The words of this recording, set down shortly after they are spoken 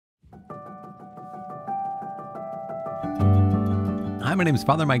Hi, my name is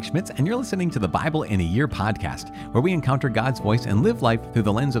Father Mike Schmitz, and you're listening to the Bible in a Year podcast, where we encounter God's voice and live life through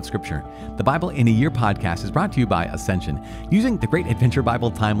the lens of Scripture. The Bible in a Year podcast is brought to you by Ascension. Using the Great Adventure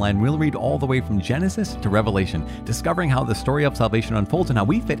Bible timeline, we'll read all the way from Genesis to Revelation, discovering how the story of salvation unfolds and how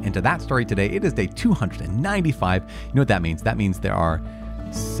we fit into that story today. It is day 295. You know what that means? That means there are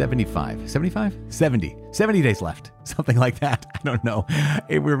 70 days left, something like that. I don't know.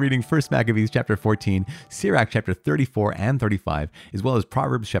 We're reading 1 Maccabees chapter 14, Sirach chapter 34 and 35, as well as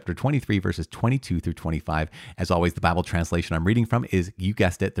Proverbs chapter 23, verses 22 through 25. As always, the Bible translation I'm reading from is, you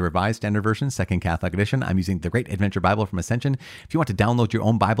guessed it, the Revised Standard Version, Second Catholic Edition. I'm using the Great Adventure Bible from Ascension. If you want to download your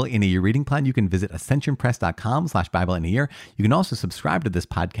own Bible in a Year reading plan, you can visit ascensionpress.com/Bible in a Year. You can also subscribe to this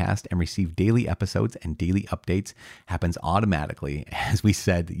podcast and receive daily episodes and daily updates. Happens automatically. As we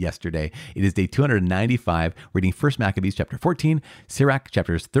said yesterday, it is day 295, reading 1 Maccabees chapter 14, Sirach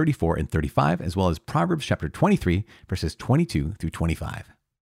chapters 34 and 35, as well as Proverbs chapter 23, verses 22 through 25.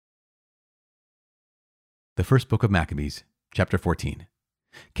 The first book of Maccabees, chapter 14.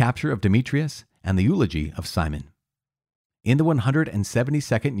 Capture of Demetrius and the eulogy of Simon. In the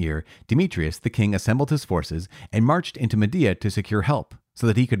 172nd year, Demetrius the king assembled his forces and marched into Media to secure help, so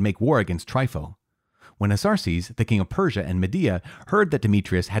that he could make war against Trypho. When Asarses, the king of Persia and Media, heard that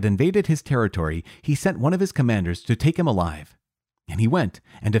Demetrius had invaded his territory, he sent one of his commanders to take him alive. And he went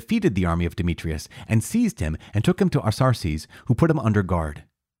and defeated the army of Demetrius, and seized him and took him to Asarses, who put him under guard.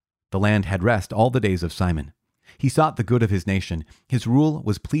 The land had rest all the days of Simon. He sought the good of his nation. His rule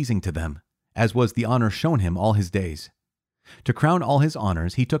was pleasing to them, as was the honor shown him all his days. To crown all his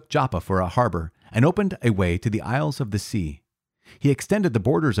honors, he took Joppa for a harbor, and opened a way to the isles of the sea. He extended the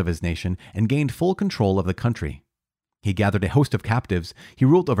borders of his nation and gained full control of the country. He gathered a host of captives. He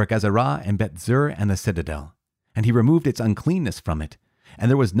ruled over Gazarah and Bet-zur and the citadel. And he removed its uncleanness from it, and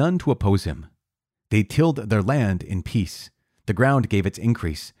there was none to oppose him. They tilled their land in peace. The ground gave its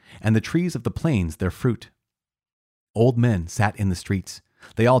increase, and the trees of the plains their fruit. Old men sat in the streets.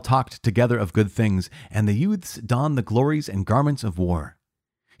 They all talked together of good things, and the youths donned the glories and garments of war.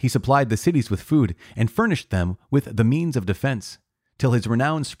 He supplied the cities with food and furnished them with the means of defense, till his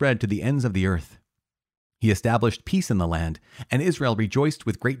renown spread to the ends of the earth. He established peace in the land, and Israel rejoiced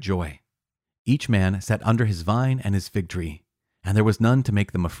with great joy. Each man sat under his vine and his fig tree, and there was none to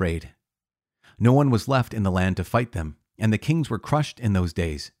make them afraid. No one was left in the land to fight them, and the kings were crushed in those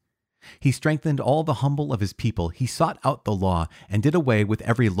days. He strengthened all the humble of his people. He sought out the law and did away with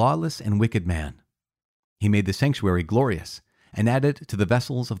every lawless and wicked man. He made the sanctuary glorious, and added to the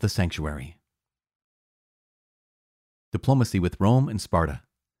vessels of the sanctuary. Diplomacy with Rome and Sparta.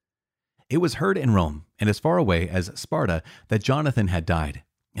 It was heard in Rome, and as far away as Sparta, that Jonathan had died,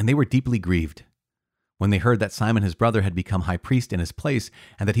 and they were deeply grieved. When they heard that Simon his brother had become high priest in his place,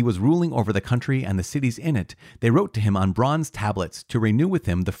 and that he was ruling over the country and the cities in it, they wrote to him on bronze tablets to renew with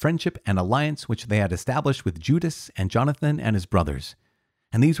him the friendship and alliance which they had established with Judas and Jonathan and his brothers.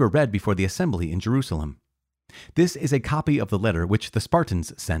 And these were read before the assembly in Jerusalem. This is a copy of the letter which the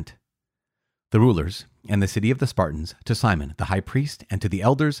Spartans sent. The rulers and the city of the Spartans, to Simon the high priest, and to the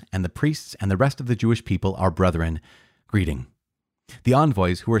elders and the priests and the rest of the Jewish people, our brethren, greeting. The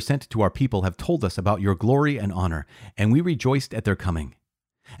envoys who were sent to our people have told us about your glory and honor, and we rejoiced at their coming.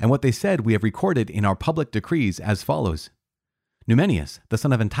 And what they said we have recorded in our public decrees as follows. Numenius, the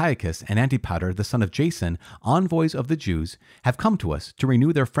son of Antiochus, and Antipater, the son of Jason, envoys of the Jews, have come to us to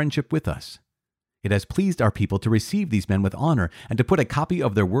renew their friendship with us. It has pleased our people to receive these men with honor and to put a copy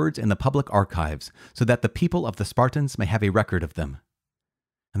of their words in the public archives, so that the people of the Spartans may have a record of them.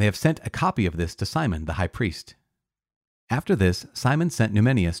 And they have sent a copy of this to Simon the high priest. After this, Simon sent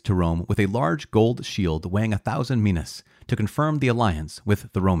Numenius to Rome with a large gold shield weighing 1,000 minas to confirm the alliance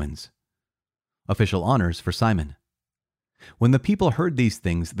with the Romans. Official honors for Simon. When the people heard these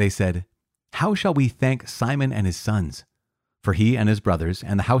things, they said, "How shall we thank Simon and his sons? For he and his brothers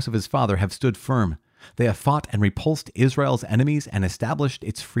and the house of his father have stood firm. They have fought and repulsed Israel's enemies and established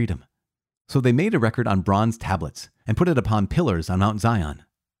its freedom." So they made a record on bronze tablets and put it upon pillars on Mount Zion.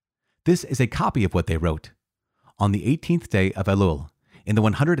 This is a copy of what they wrote. On the 18th day of Elul, in the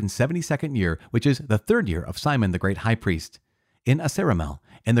 172nd year, which is the 3rd year of Simon the great high priest, in Asaramel,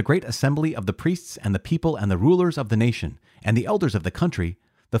 in the great assembly of the priests and the people and the rulers of the nation and the elders of the country,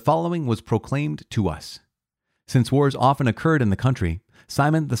 the following was proclaimed to us. Since wars often occurred in the country,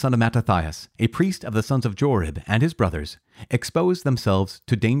 Simon the son of Mattathias, a priest of the sons of Jorib, and his brothers, exposed themselves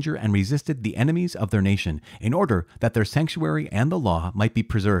to danger and resisted the enemies of their nation, in order that their sanctuary and the law might be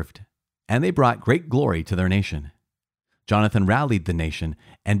preserved. And they brought great glory to their nation. Jonathan rallied the nation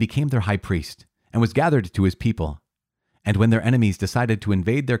and became their high priest, and was gathered to his people. And when their enemies decided to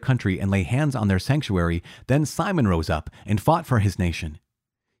invade their country and lay hands on their sanctuary, then Simon rose up and fought for his nation.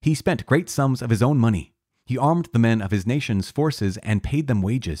 He spent great sums of his own money. He armed the men of his nation's forces and paid them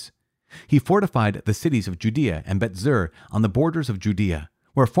wages. He fortified the cities of Judea and Bet-zur on the borders of Judea,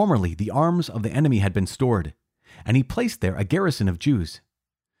 where formerly the arms of the enemy had been stored, and he placed there a garrison of Jews.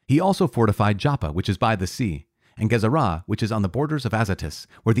 He also fortified Joppa, which is by the sea, and Gezerah, which is on the borders of Azotus,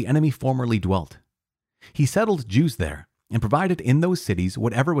 where the enemy formerly dwelt. He settled Jews there, and provided in those cities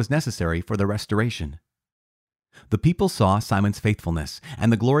whatever was necessary for their restoration. The people saw Simon's faithfulness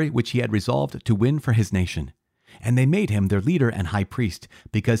and the glory which he had resolved to win for his nation, and they made him their leader and high priest,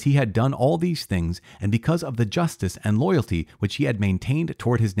 because he had done all these things, and because of the justice and loyalty which he had maintained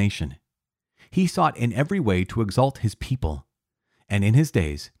toward his nation. He sought in every way to exalt his people, and in his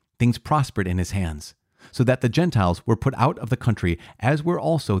days things prospered in his hands, so that the Gentiles were put out of the country, as were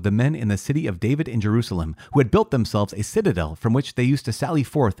also the men in the city of David in Jerusalem, who had built themselves a citadel from which they used to sally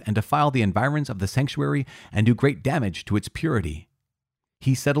forth and defile the environs of the sanctuary and do great damage to its purity.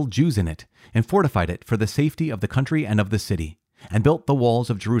 He settled Jews in it, and fortified it for the safety of the country and of the city, and built the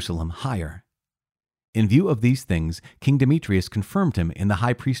walls of Jerusalem higher. In view of these things, King Demetrius confirmed him in the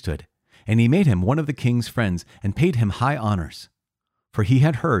high priesthood, and he made him one of the king's friends and paid him high honors. For he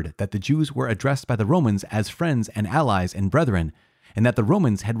had heard that the Jews were addressed by the Romans as friends and allies and brethren, and that the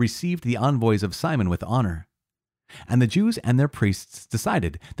Romans had received the envoys of Simon with honor. And the Jews and their priests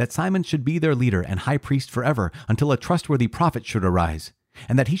decided that Simon should be their leader and high priest forever until a trustworthy prophet should arise,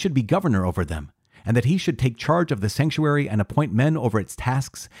 and that he should be governor over them, and that he should take charge of the sanctuary and appoint men over its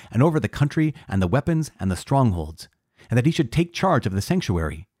tasks and over the country and the weapons and the strongholds, and that he should take charge of the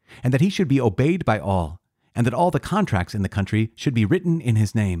sanctuary, and that he should be obeyed by all, and that all the contracts in the country should be written in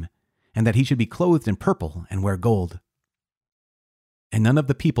his name, and that he should be clothed in purple and wear gold. And none of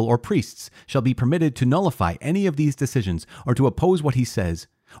the people or priests shall be permitted to nullify any of these decisions, or to oppose what he says,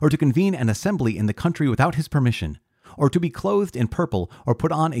 or to convene an assembly in the country without his permission, or to be clothed in purple, or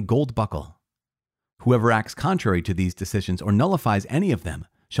put on a gold buckle. Whoever acts contrary to these decisions or nullifies any of them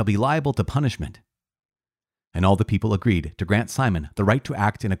shall be liable to punishment. And all the people agreed to grant Simon the right to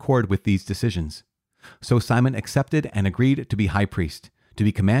act in accord with these decisions. So Simon accepted and agreed to be high priest, to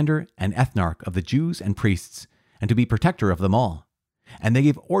be commander and ethnarch of the Jews and priests, and to be protector of them all. And they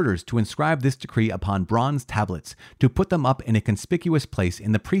gave orders to inscribe this decree upon bronze tablets, to put them up in a conspicuous place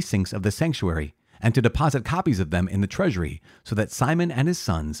in the precincts of the sanctuary, and to deposit copies of them in the treasury, so that Simon and his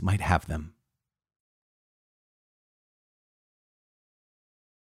sons might have them.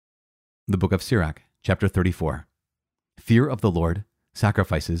 The Book of Sirach, chapter 34. Fear of the Lord,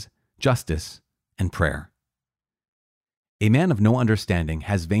 sacrifices, justice, and prayer. A man of no understanding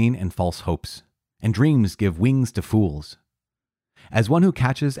has vain and false hopes, and dreams give wings to fools. As one who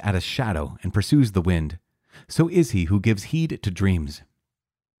catches at a shadow and pursues the wind, so is he who gives heed to dreams.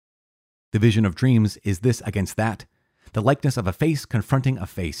 The vision of dreams is this against that, the likeness of a face confronting a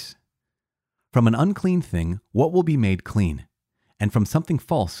face. From an unclean thing, what will be made clean? And from something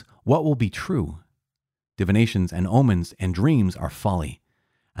false, what will be true? Divinations and omens and dreams are folly,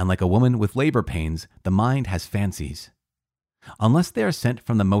 and like a woman with labor pains, the mind has fancies. Unless they are sent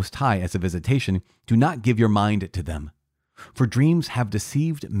from the Most High as a visitation, do not give your mind to them. For dreams have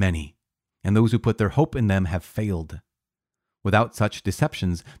deceived many, and those who put their hope in them have failed. Without such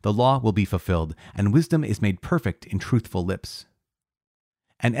deceptions, the law will be fulfilled, and wisdom is made perfect in truthful lips.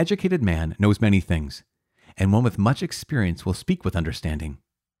 An educated man knows many things, and one with much experience will speak with understanding.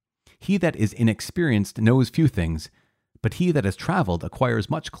 He that is inexperienced knows few things, but he that has traveled acquires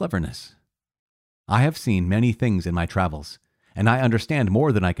much cleverness. I have seen many things in my travels, and I understand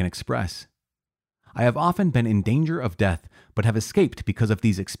more than I can express. I have often been in danger of death, but have escaped because of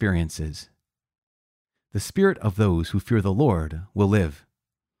these experiences. The spirit of those who fear the Lord will live,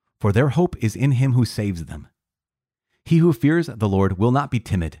 for their hope is in him who saves them. He who fears the Lord will not be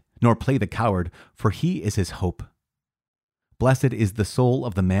timid, nor play the coward, for he is his hope. Blessed is the soul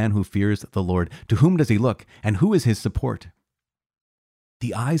of the man who fears the Lord. To whom does he look, and who is his support?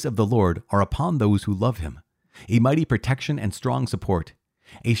 The eyes of the Lord are upon those who love him, a mighty protection and strong support,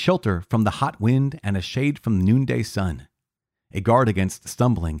 a shelter from the hot wind and a shade from the noonday sun, a guard against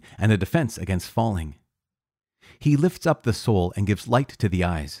stumbling and a defense against falling. He lifts up the soul and gives light to the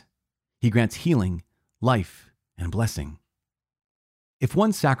eyes. He grants healing, life, and blessing. If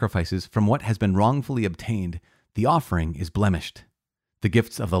one sacrifices from what has been wrongfully obtained, the offering is blemished. The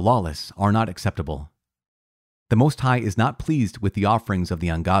gifts of the lawless are not acceptable. The Most High is not pleased with the offerings of the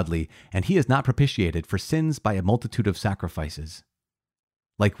ungodly, and he is not propitiated for sins by a multitude of sacrifices.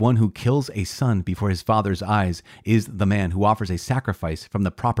 Like one who kills a son before his father's eyes is the man who offers a sacrifice from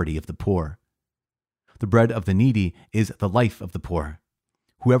the property of the poor. The bread of the needy is the life of the poor.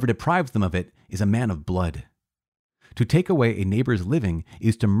 Whoever deprives them of it is a man of blood. To take away a neighbor's living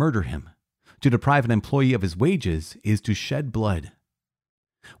is to murder him. To deprive an employee of his wages is to shed blood.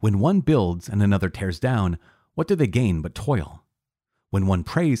 When one builds and another tears down, what do they gain but toil? When one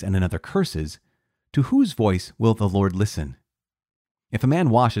prays and another curses, to whose voice will the Lord listen? If a man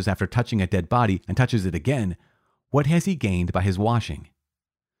washes after touching a dead body and touches it again, what has he gained by his washing?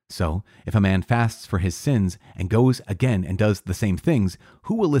 So, if a man fasts for his sins and goes again and does the same things,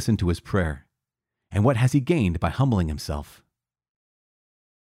 who will listen to his prayer? And what has he gained by humbling himself?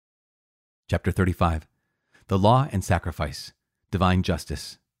 Chapter 35. The Law and Sacrifice, Divine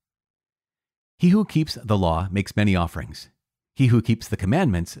Justice. He who keeps the law makes many offerings. He who keeps the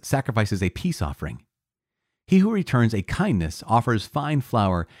commandments sacrifices a peace offering. He who returns a kindness offers fine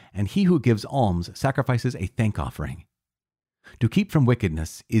flour, and he who gives alms sacrifices a thank offering. To keep from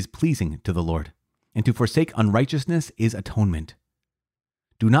wickedness is pleasing to the Lord, and to forsake unrighteousness is atonement.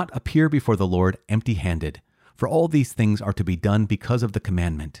 Do not appear before the Lord empty-handed, for all these things are to be done because of the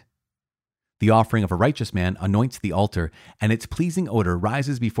commandment. The offering of a righteous man anoints the altar, and its pleasing odor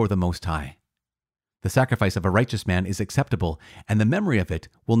rises before the Most High. The sacrifice of a righteous man is acceptable, and the memory of it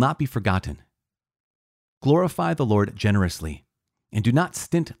will not be forgotten. Glorify the Lord generously, and do not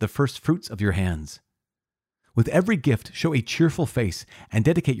stint the first fruits of your hands. With every gift show a cheerful face, and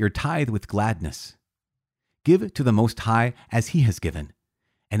dedicate your tithe with gladness. Give to the Most High as He has given,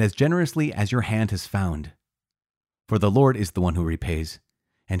 and as generously as your hand has found. For the Lord is the one who repays,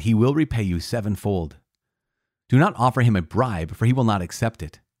 and He will repay you sevenfold. Do not offer Him a bribe, for He will not accept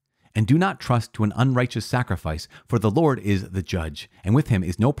it. And do not trust to an unrighteous sacrifice, for the Lord is the judge, and with Him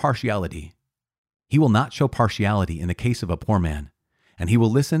is no partiality. He will not show partiality in the case of a poor man, and He will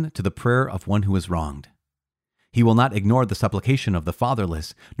listen to the prayer of one who is wronged. He will not ignore the supplication of the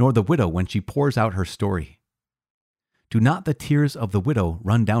fatherless, nor the widow when she pours out her story. Do not the tears of the widow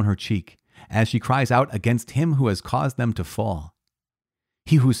run down her cheek, as she cries out against him who has caused them to fall.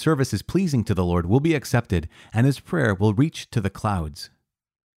 He whose service is pleasing to the Lord will be accepted, and his prayer will reach to the clouds.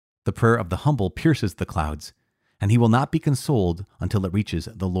 The prayer of the humble pierces the clouds, and he will not be consoled until it reaches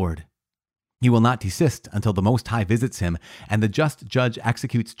the Lord. He will not desist until the Most High visits him, and the just judge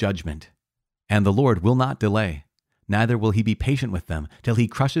executes judgment. And the Lord will not delay, neither will he be patient with them, till he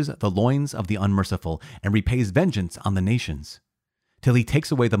crushes the loins of the unmerciful, and repays vengeance on the nations, till he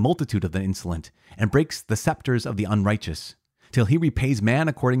takes away the multitude of the insolent, and breaks the scepters of the unrighteous, till he repays man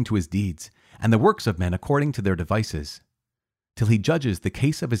according to his deeds, and the works of men according to their devices, till he judges the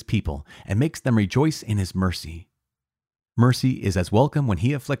case of his people, and makes them rejoice in his mercy. Mercy is as welcome when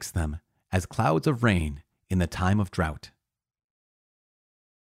he afflicts them, as clouds of rain in the time of drought.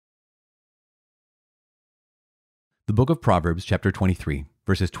 The book of Proverbs, chapter 23,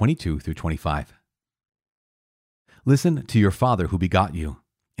 verses 22 through 25. Listen to your father who begot you,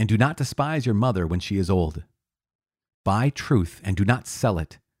 and do not despise your mother when she is old. Buy truth and do not sell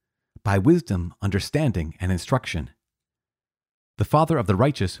it. Buy wisdom, understanding, and instruction. The father of the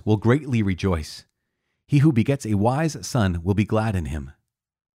righteous will greatly rejoice. He who begets a wise son will be glad in him.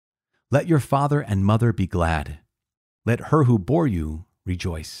 Let your father and mother be glad. Let her who bore you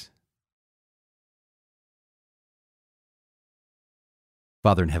rejoice.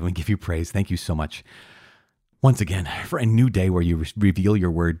 Father in heaven, we give you praise. Thank you so much once again for a new day where you reveal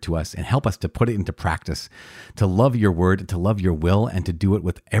your word to us and help us to put it into practice, to love your word, to love your will, and to do it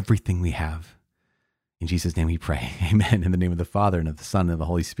with everything we have. In Jesus' name we pray. Amen. In the name of the Father, and of the Son, and of the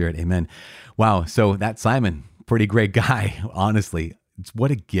Holy Spirit. Amen. Wow. So that Simon, pretty great guy, honestly. What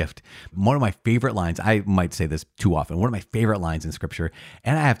a gift. One of my favorite lines, I might say this too often, one of my favorite lines in Scripture,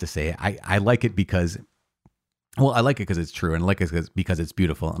 and I have to say, I like it because, well, I like it because it's true, and I like it because it's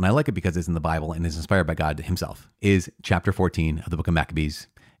beautiful, and I like it because it's in the Bible and is inspired by God himself, is chapter 14 of the book of Maccabees,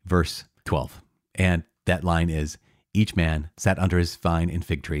 verse 12. And that line is, each man sat under his vine and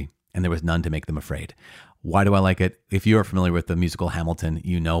fig tree, and there was none to make them afraid. Why do I like it? If you are familiar with the musical Hamilton,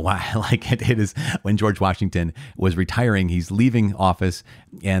 you know why I like it. It is when George Washington was retiring, he's leaving office,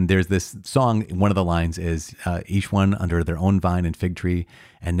 and there's this song, one of the lines is, each one under their own vine and fig tree,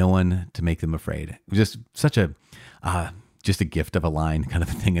 and no one to make them afraid. Just such a, just a gift of a line kind of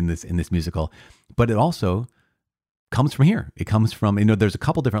a thing in this musical. But it also comes from here. It comes from, there's a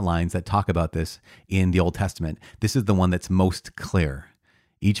couple different lines that talk about this in the Old Testament. This is the one that's most clear.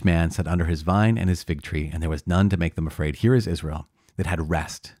 Each man sat under his vine and his fig tree, and there was none to make them afraid. Here is Israel that had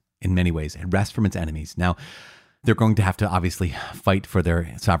rest in many ways, had rest from its enemies. Now, they're going to have to obviously fight for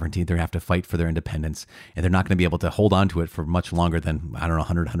their sovereignty. They're going to have to fight for their independence, and they're not going to be able to hold on to it for much longer than, 100,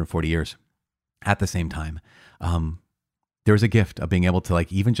 140 years. At the same time, there's a gift of being able to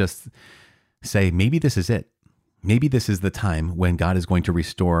even just say, maybe this is it. Maybe this is the time when God is going to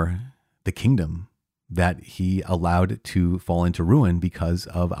restore the kingdom that he allowed to fall into ruin because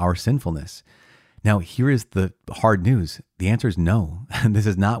of our sinfulness. Now, here is the hard news. The answer is no. This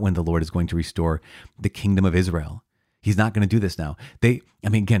is not when the Lord is going to restore the kingdom of Israel. He's not going to do this now.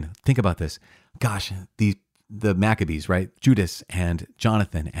 Again, think about this. Gosh, the Maccabees, right? Judas and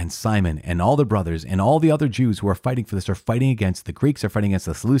Jonathan and Simon and all the brothers and all the other Jews who are fighting for this are fighting against the Greeks, are fighting against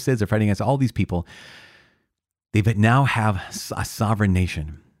the Seleucids, they're fighting against all these people. They now have a sovereign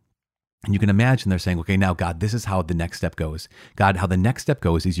nation. And you can imagine they're saying, okay, now God, this is how the next step goes. God, how the next step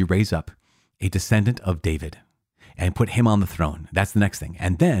goes is you raise up a descendant of David and put him on the throne. That's the next thing.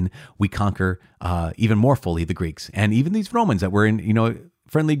 And then we conquer even more fully the Greeks and even these Romans that we're in,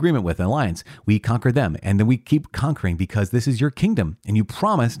 friendly agreement with, an alliance. We conquer them. And then we keep conquering because this is your kingdom. And you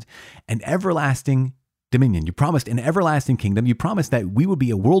promised an everlasting dominion. You promised an everlasting kingdom. You promised that we would be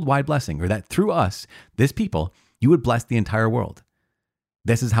a worldwide blessing, or that through us, this people, you would bless the entire world.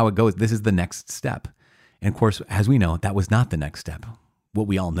 This is how it goes. This is the next step. And of course, as we know, that was not the next step. What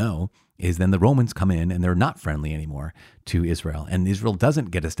we all know is then the Romans come in and they're not friendly anymore to Israel. And Israel doesn't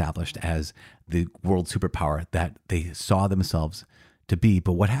get established as the world superpower that they saw themselves to be.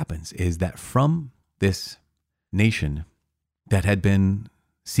 But what happens is that from this nation that had been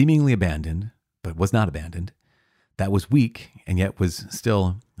seemingly abandoned, but was not abandoned, that was weak and yet was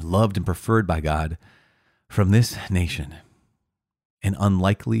still loved and preferred by God, from this nation, an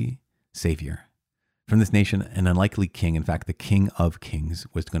unlikely savior. From this nation, an unlikely king, in fact, the King of Kings,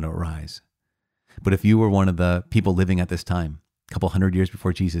 was going to arise. But if you were one of the people living at this time, a couple hundred years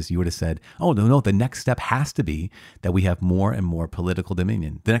before Jesus, you would have said, oh, no, the next step has to be that we have more and more political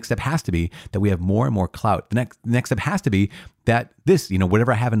dominion. The next step has to be that we have more and more clout. The next step has to be that this,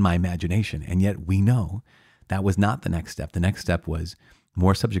 whatever I have in my imagination. And yet we know that was not the next step. The next step was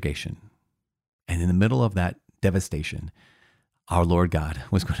more subjugation. And in the middle of that devastation, our Lord God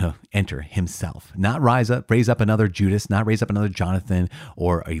was going to enter himself, not raise up another Judas, not raise up another Jonathan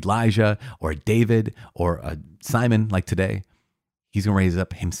or Elijah or David or a Simon like today. He's going to raise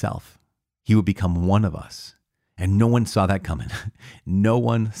up himself. He would become one of us. And no one saw that coming. No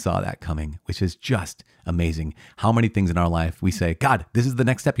one saw that coming, which is just amazing. How many things in our life we say, God, this is the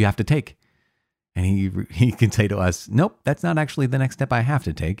next step you have to take. And he can say to us, nope, that's not actually the next step I have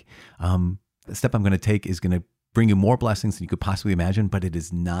to take. The step I'm going to take is going to bring you more blessings than you could possibly imagine, but it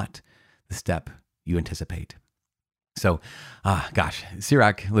is not the step you anticipate. So,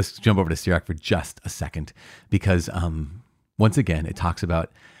 Sirach, let's jump over to Sirach for just a second, because once again, it talks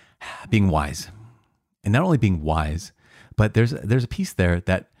about being wise. And not only being wise, but there's a piece there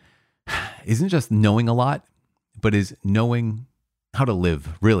that isn't just knowing a lot, but is knowing how to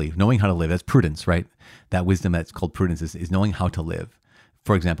live, really, knowing how to live. That's prudence, right? That wisdom that's called prudence is knowing how to live.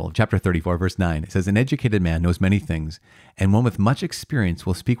 For example, chapter 34, verse 9, it says, an educated man knows many things, and one with much experience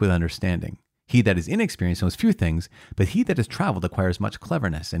will speak with understanding. He that is inexperienced knows few things, but he that has traveled acquires much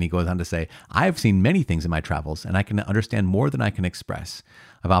cleverness. And he goes on to say, I have seen many things in my travels, and I can understand more than I can express.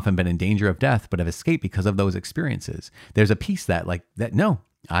 I've often been in danger of death, but have escaped because of those experiences. There's a piece that no,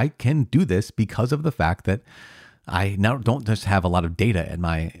 I can do this because of the fact that I now don't just have a lot of data at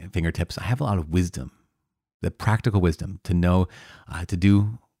my fingertips. I have a lot of wisdom. The practical wisdom to know, to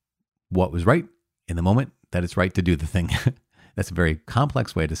do what was right in the moment that it's right to do the thing. That's a very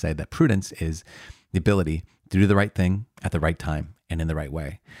complex way to say that prudence is the ability to do the right thing at the right time and in the right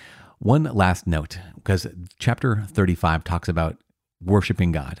way. One last note, because chapter 35 talks about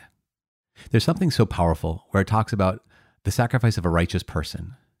worshiping God. There's something so powerful where it talks about the sacrifice of a righteous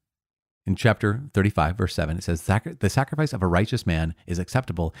person. In chapter 35, verse 7, it says, the sacrifice of a righteous man is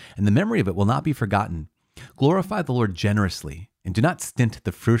acceptable, and the memory of it will not be forgotten. Glorify the Lord generously, and do not stint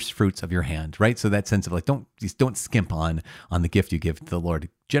the first fruits of your hand, right? So that sense of don't skimp on the gift you give to the Lord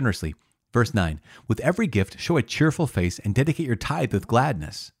generously. Verse 9, with every gift, show a cheerful face and dedicate your tithe with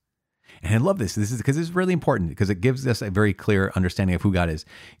gladness. And I love this. This is because it's really important, because it gives us a very clear understanding of who God is.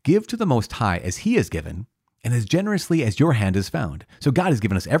 Give to the Most High as he has given, and as generously as your hand has found. So God has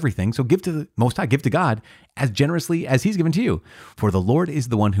given us everything. So give to the Most High, give to God as generously as he's given to you. For the Lord is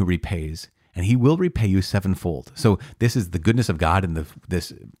the one who repays, and he will repay you sevenfold. So this is the goodness of God and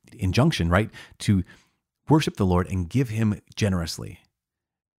this injunction, right? To worship the Lord and give him generously.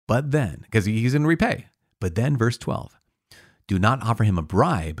 But then, because he's going to repay. But then verse 12, do not offer him a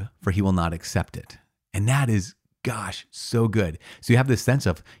bribe, for he will not accept it. And that is, so good. So you have this sense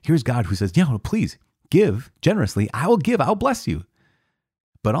of, here's God who says, please give generously. I will give, I'll bless you.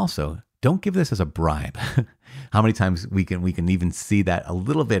 But also, don't give this as a bribe. How many times we can even see that a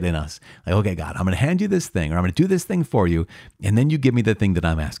little bit in us. Like, okay, God, I'm going to hand you this thing, or I'm going to do this thing for you, and then you give me the thing that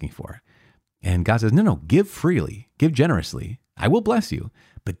I'm asking for. And God says, no, give freely, give generously. I will bless you,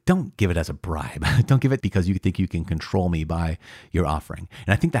 but don't give it as a bribe. Don't give it because you think you can control me by your offering.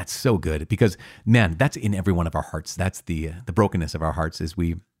 And I think that's so good because, man, that's in every one of our hearts. That's the brokenness of our hearts is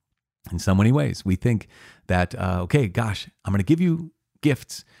we, in so many ways, we think that, okay, gosh, I'm going to give you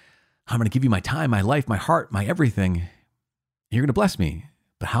gifts. I'm going to give you my time, my life, my heart, my everything. You're going to bless me.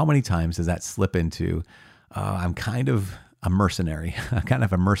 But how many times does that slip into, I'm kind of a mercenary, kind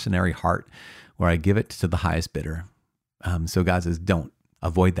of a mercenary heart where I give it to the highest bidder. So God says, don't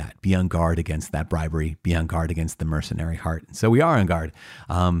avoid that. Be on guard against that bribery. Be on guard against the mercenary heart. And so we are on guard.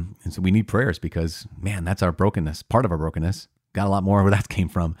 And so we need prayers because, man, that's our brokenness, part of our brokenness. Got a lot more where that came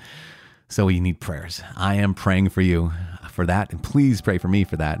from. So we need prayers. I am praying for you for that. And please pray for me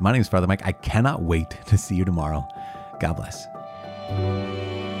for that. My name is Father Mike. I cannot wait to see you tomorrow. God bless.